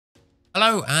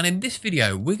Hello, and in this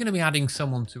video, we're going to be adding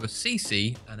someone to a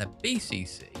CC and a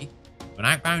BCC to an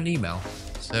outbound email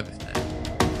ServiceNow.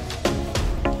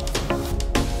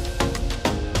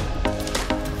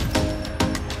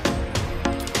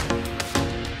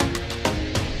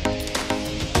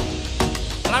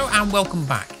 Hello, and welcome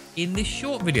back. In this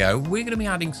short video, we're going to be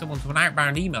adding someone to an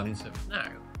outbound email in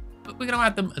ServiceNow, but we're going to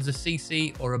add them as a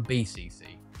CC or a BCC.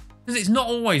 Because it's not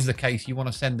always the case you want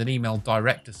to send an email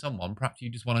direct to someone. Perhaps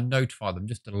you just want to notify them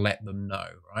just to let them know,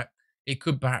 right? It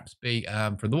could perhaps be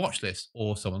from the watch list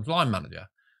or someone's line manager.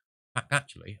 In fact,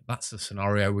 actually, that's the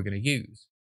scenario we're going to use.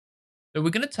 So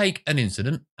we're going to take an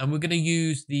incident and we're going to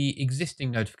use the existing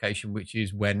notification, which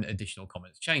is when additional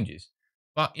comments changes.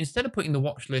 But instead of putting the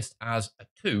watch list as a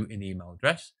 2 in the email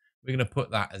address, we're going to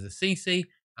put that as a CC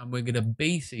and we're going to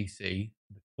BCC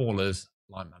the caller's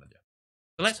line manager.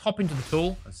 So let's hop into the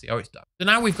tool and see how it's done. So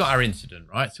now we've got our incident,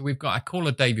 right? So we've got our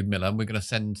caller, David Miller, and we're going to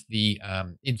send the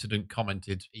incident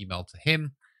commented email to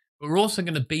him. But we're also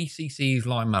going to BCC his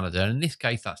line manager. And in this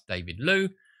case, that's David Liu.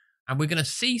 And we're going to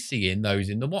CC in those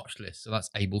in the watch list. So that's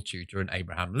Abel Tutor and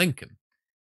Abraham Lincoln.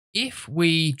 If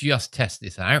we just test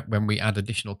this out, when we add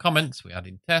additional comments, we add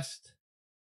in test,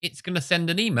 it's going to send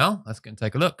an email. Let's go and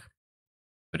take a look.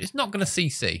 But it's not going to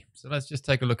CC. So let's just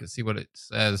take a look and see what it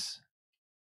says.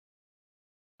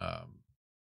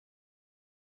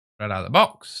 Right out of the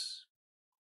box.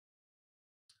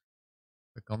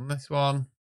 Click on this one.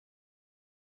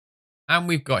 And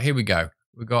we've got, here we go.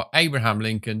 We've got Abraham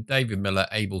Lincoln, David Miller,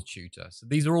 Abel Tutor. So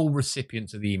these are all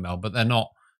recipients of the email, but they're not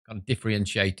kind of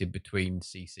differentiated between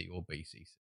CC or BCC.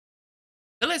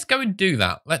 So let's go and do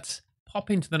that. Let's pop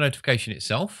into the notification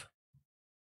itself.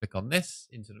 Click on this,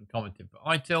 incident commented for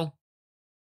ITIL.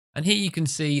 And here you can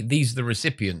see these are the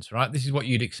recipients, right? This is what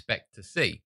you'd expect to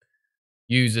see.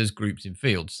 Users, groups in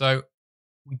fields. So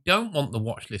we don't want the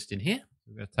watch list in here.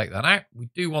 We're going to take that out. We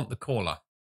do want the caller.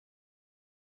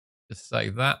 Just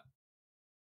save that.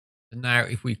 And now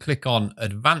if we click on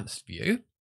advanced view,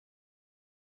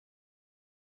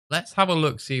 let's have a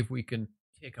look, see if we can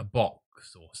tick a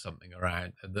box or something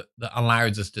around that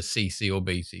allows us to CC or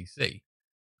BCC.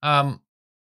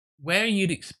 Where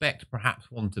you'd expect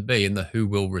perhaps one to be in the who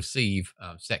will receive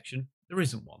section, there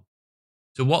isn't one.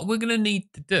 So what we're going to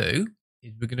need to do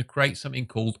is we're going to create something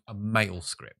called a mail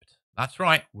script. That's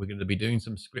right, we're going to be doing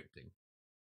some scripting.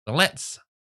 So let's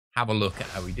have a look at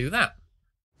how we do that.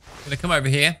 I'm going to come over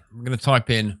here. I'm going to type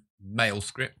in mail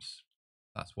scripts.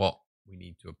 That's what we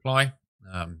need to apply.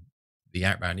 The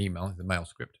outbound email is the mail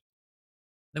script.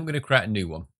 Then we're going to create a new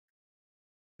one.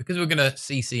 Because we're going to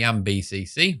CC and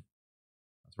BCC,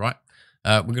 that's right,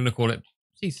 we're going to call it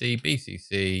CC,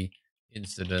 BCC,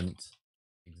 incident,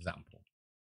 example.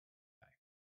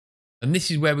 And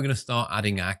this is where we're going to start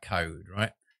adding our code,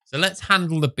 right? So let's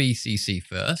handle the BCC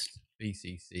first.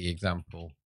 BCC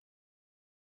example.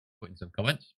 Put in some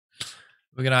comments.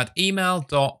 We're going to add email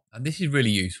dot, and this is really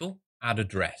useful, add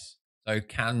address. So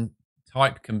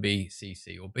type can be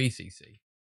CC or BCC.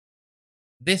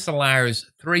 This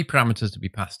allows 3 parameters to be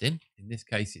passed in. In this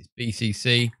case, it's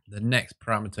BCC. The next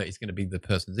parameter is going to be the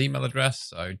person's email address.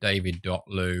 So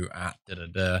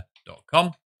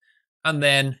david.liu@.com. And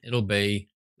then it'll be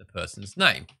the person's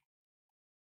name.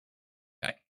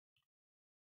 Okay.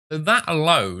 So that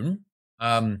alone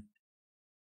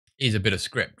is a bit of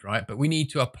script, right? But we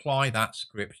need to apply that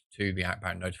script to the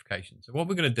outbound notification. So what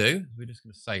we're going to do is we're just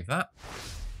going to save that.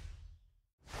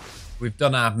 We've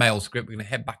done our mail script. We're going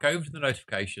to head back over to the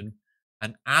notification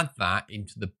and add that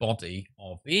into the body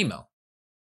of the email.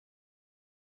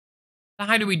 So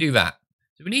how do we do that?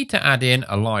 So we need to add in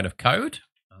a line of code,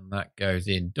 and that goes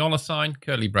in $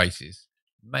 curly braces.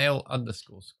 Mail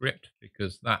 _ script,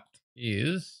 because that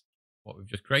is what we've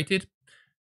just created.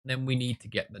 And then we need to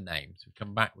get the name. So we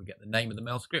come back, we get the name of the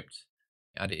mail script,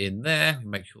 add it in there,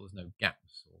 make sure there's no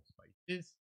gaps or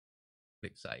spaces,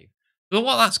 click save. So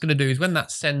what that's going to do is when that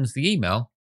sends the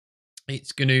email,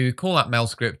 it's going to call that mail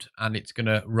script and it's going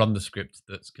to run the script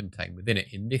that's contained within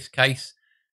it. In this case,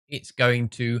 it's going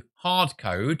to hard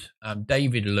code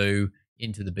David Liu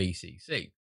into the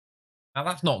BCC. Now,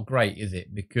 that's not great, is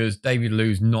it? Because David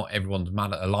Liu's not everyone's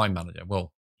line manager.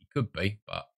 Well, he could be,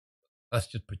 but let's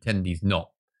just pretend he's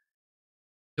not.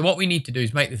 So what we need to do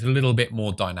is make this a little bit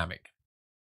more dynamic.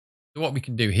 So what we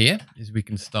can do here is we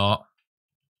can start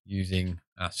using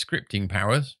our scripting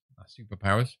powers, our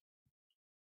superpowers.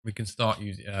 We can start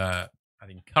using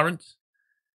adding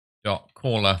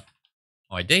current.caller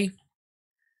ID.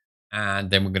 And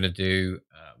then we're going to do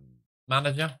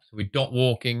manager. So we're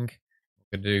walking.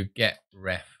 Going to do get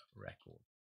ref record.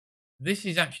 This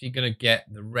is actually going to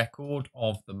get the record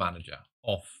of the manager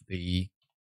off the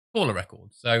caller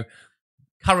record. So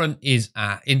Current is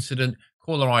our incident.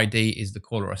 Caller ID is the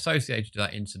caller associated to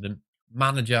that incident.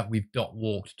 Manager, we've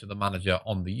walked to the manager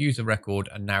on the user record,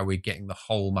 and now we're getting the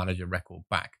whole manager record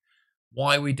back.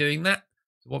 Why are we doing that?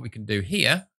 So what we can do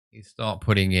here is start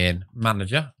putting in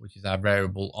manager, which is our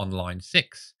variable on line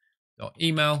 6,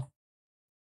 .email.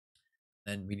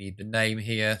 Then we need the name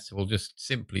here. So we'll just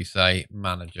simply say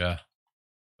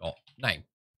manager.name.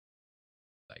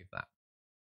 Save that.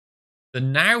 So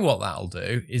now what that'll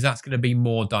do is that's going to be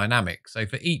more dynamic. So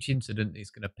for each incident, it's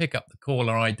going to pick up the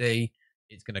caller ID,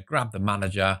 it's going to grab the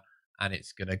manager, and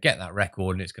it's going to get that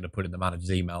record, and it's going to put in the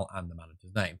manager's email and the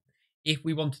manager's name. If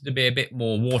we wanted to be a bit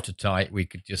more watertight, we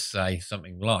could just say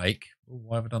something like, oh,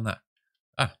 why have I done that?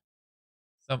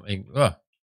 Something.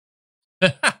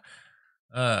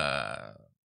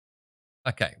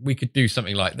 Okay, we could do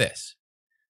something like this.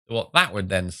 So what that would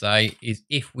then say is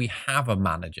if we have a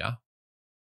manager,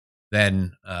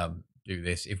 then do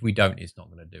this. If we don't, it's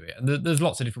not going to do it. And there's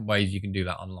lots of different ways you can do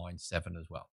that on line 7 as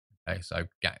well. Okay, so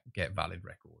get valid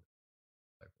record.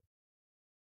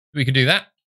 We can do that.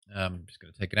 I'm just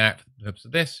going to take it out for the purpose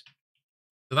of this.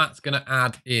 So that's going to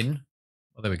add in,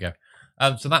 oh, there we go.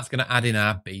 So that's going to add in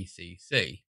our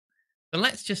BCC. So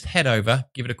let's just head over,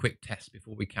 give it a quick test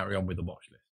before we carry on with the watch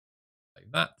list.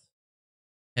 Save that.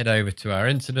 Head over to our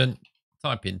incident,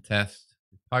 type in test,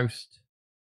 post,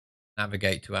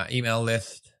 navigate to our email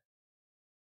list.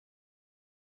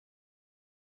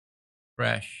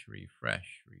 Refresh,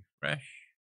 refresh, refresh.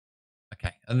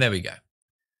 Okay, and there we go.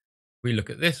 We look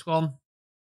at this one.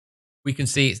 We can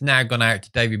see it's now gone out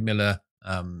to David Miller,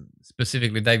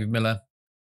 specifically David Miller.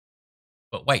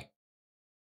 But wait,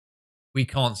 we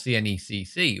can't see any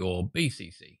CC or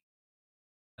BCC.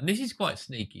 And this is quite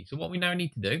sneaky. So what we now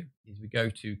need to do is we go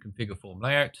to configure form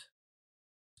layout.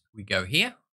 We go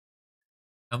here.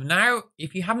 And now,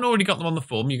 if you haven't already got them on the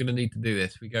form, you're going to need to do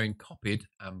this. We go in copied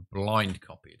and blind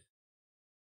copied.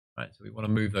 Right, so we want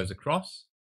to move those across.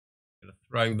 We're going to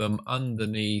throw them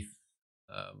underneath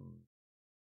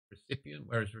recipient.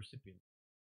 Where is recipient?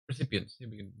 Recipients. Here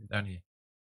we go, down here.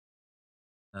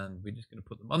 And we're just going to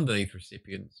put them underneath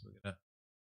recipients. We're going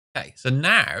to. Okay, so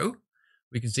now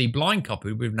we can see blind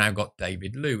copied. We've now got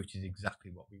David Liu, which is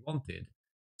exactly what we wanted.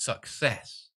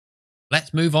 Success.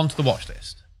 Let's move on to the watch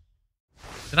list.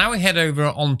 So now we head over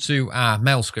onto our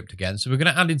mail script again. So we're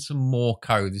going to add in some more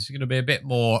code. This is going to be a bit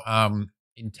more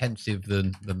intensive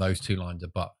than those 2 lines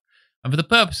above. And for the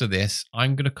purpose of this,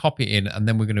 I'm going to copy it in and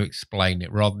then we're going to explain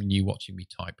it rather than you watching me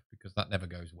type, because that never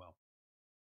goes well.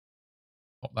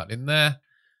 Pop that in there.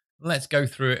 Let's go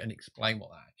through it and explain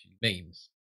what that actually means.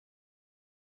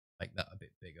 Make that a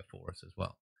bit bigger for us as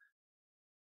well.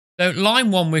 So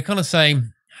line 1, we're kind of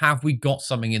saying, have we got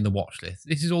something in the watch list?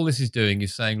 This is all this is doing,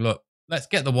 is saying, look, let's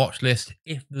get the watch list.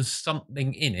 If there's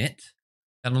something in it,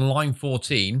 and on line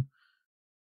 14,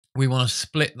 we want to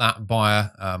split that by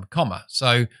a comma.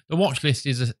 So the watch list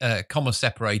is a comma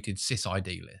separated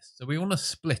sysid list. So we want to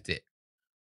split it.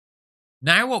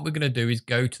 Now what we're going to do is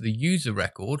go to the user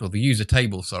record, or the user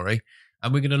table, sorry,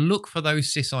 and we're going to look for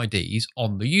those sysids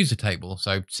on the user table.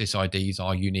 So sysids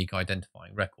are unique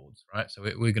identifying records, right? So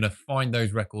we're going to find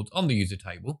those records on the user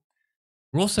table.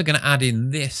 We're also going to add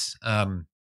in this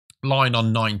line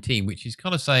on 19, which is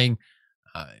kind of saying,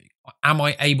 am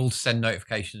I able to send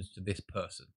notifications to this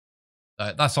person?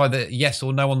 That's either yes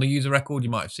or no on the user record. You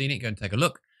might have seen it. Go and take a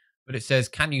look. But it says,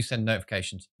 can you send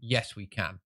notifications? Yes, we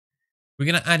can. We're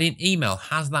going to add in email.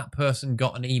 Has that person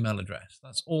got an email address?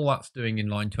 That's all that's doing in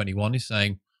line 21, is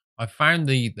saying, I found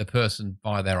the person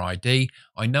by their ID.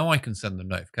 I know I can send them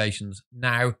notifications.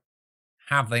 Now,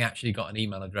 have they actually got an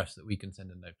email address that we can send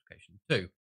a notification to?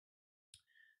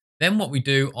 Then what we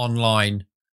do on line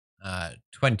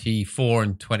 24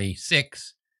 and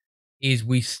 26 is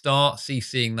we start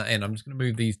CCing that in. I'm just going to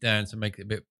move these down to make it a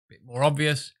bit more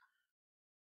obvious.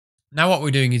 Now what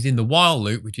we're doing is in the while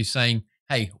loop, which is saying,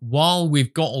 hey, while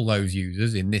we've got all those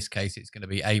users, in this case, it's going to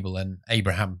be Abel and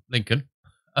Abraham Lincoln.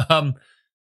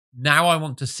 Now I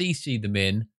want to CC them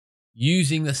in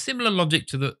using the similar logic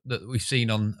to that we've seen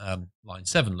on line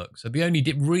 7 look. So the only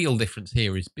real difference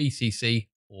here is BCC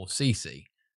or CC.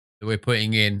 So we're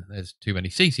putting in, there's too many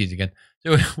CCs again.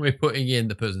 So we're putting in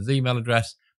the person's email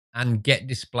address and get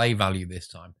display value this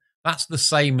time. That's the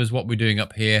same as what we're doing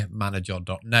up here,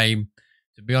 manager.name.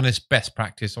 To be honest, best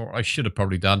practice, or I should have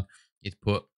probably done, is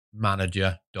put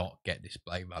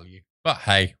manager.getDisplayValue. But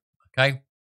hey, okay,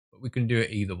 but we can do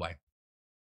it either way.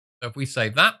 So if we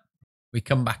save that, we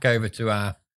come back over to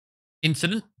our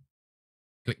incident,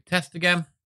 click test again.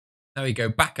 Now we go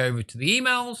back over to the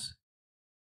emails,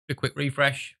 do a quick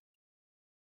refresh,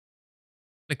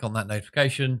 click on that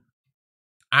notification,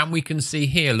 And we can see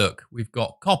here, look, we've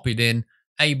got copied in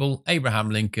Abel, Abraham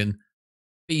Lincoln,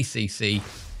 BCC,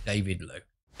 David Liu.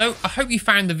 So I hope you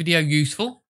found the video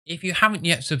useful. If you haven't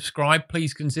yet subscribed,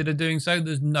 please consider doing so.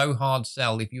 There's no hard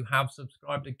sell. If you have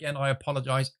subscribed, again, I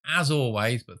apologize as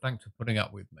always, but thanks for putting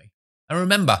up with me. And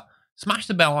remember, smash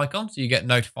the bell icon so you get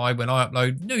notified when I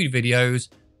upload new videos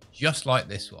just like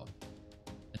this one.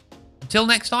 Until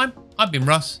next time, I've been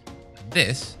Russ, and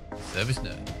this is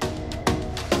ServiceNerd.